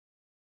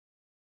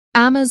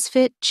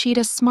Amazfit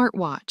Cheetah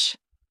Smartwatch.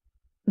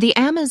 The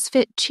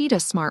Amazfit Cheetah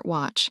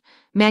Smartwatch,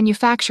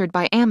 manufactured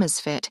by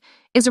Amazfit,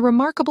 is a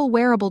remarkable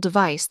wearable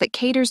device that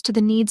caters to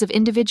the needs of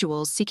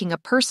individuals seeking a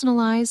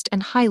personalized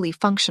and highly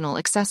functional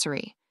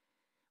accessory.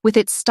 With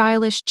its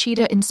stylish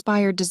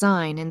cheetah-inspired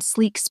design and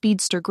sleek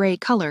speedster gray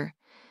color,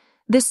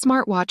 this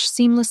smartwatch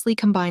seamlessly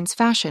combines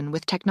fashion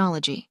with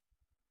technology.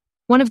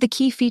 One of the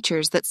key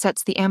features that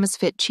sets the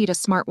Amazfit Cheetah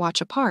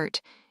Smartwatch apart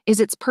is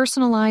its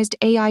personalized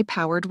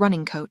AI-powered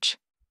running coach.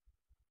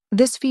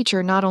 This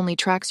feature not only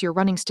tracks your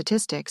running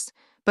statistics,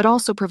 but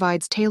also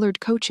provides tailored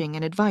coaching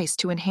and advice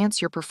to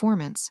enhance your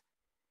performance.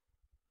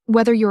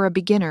 Whether you're a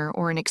beginner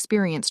or an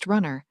experienced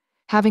runner,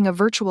 having a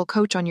virtual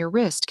coach on your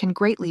wrist can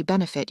greatly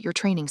benefit your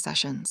training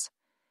sessions.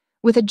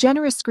 With a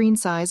generous screen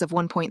size of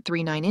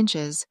 1.39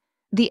 inches,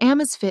 the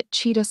Amazfit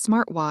Cheetah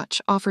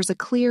Smartwatch offers a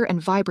clear and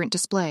vibrant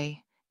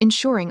display,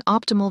 ensuring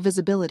optimal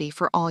visibility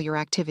for all your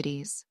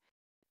activities.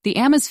 The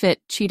Amazfit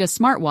Cheetah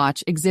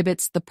Smartwatch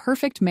exhibits the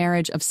perfect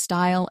marriage of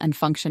style and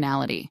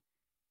functionality.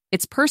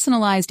 Its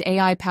personalized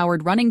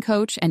AI-powered running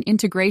coach and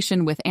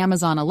integration with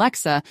Amazon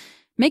Alexa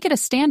make it a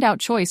standout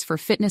choice for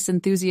fitness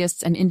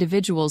enthusiasts and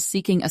individuals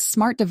seeking a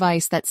smart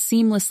device that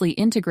seamlessly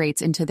integrates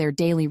into their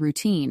daily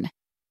routine.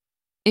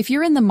 If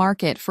you're in the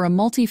market for a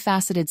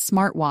multifaceted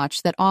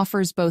smartwatch that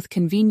offers both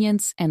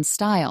convenience and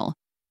style,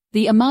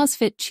 the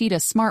Amazfit Cheetah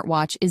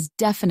Smartwatch is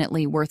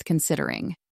definitely worth considering.